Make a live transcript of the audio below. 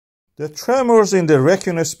The tremors in the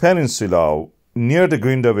Reykjanes Peninsula near the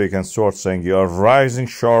Grindavik and Svartsengi are rising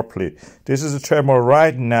sharply. This is a tremor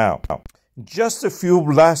right now. Just a few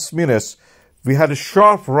last minutes, we had a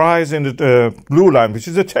sharp rise in the blue line, which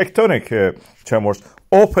is a tectonic tremors,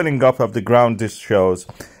 opening up of the ground, this shows.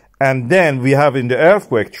 And then we have in the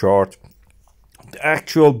earthquake chart, the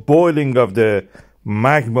actual boiling of the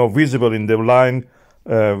magma visible in the line,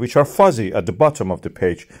 which are fuzzy at the bottom of the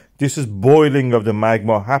page. This is boiling of the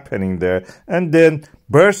magma happening there, and then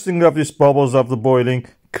bursting of these bubbles of the boiling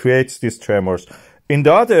creates these tremors. In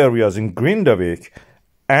the other areas, in Grindavík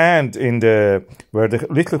and in the where the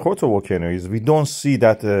little volcano is, we don't see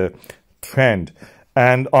that trend.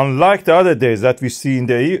 And unlike the other days that we see in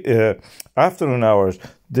the afternoon hours,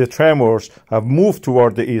 the tremors have moved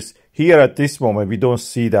toward the east. Here at this moment, we don't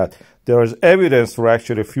see that. There is evidence for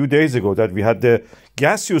actually a few days ago that we had the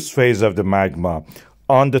gaseous phase of the magma.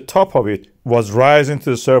 On the top of it was rising to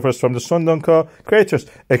the surface from the Sundhnúka craters.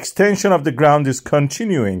 Extension of the ground is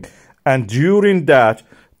continuing. And during that,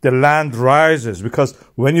 the land rises, because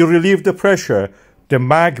when you relieve the pressure, the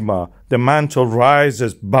magma, the mantle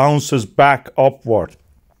rises, bounces back upward.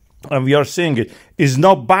 And we are seeing it is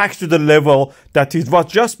now back to the level that it was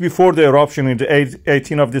just before the eruption in the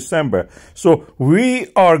 18th of December. So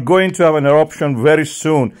we are going to have an eruption very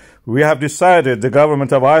soon. We have decided, the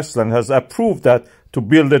government of Iceland has approved that to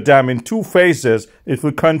build a dam in 2 phases. It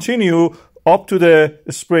will continue up to the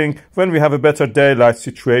spring when we have a better daylight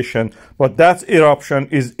situation. But that eruption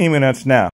is imminent now.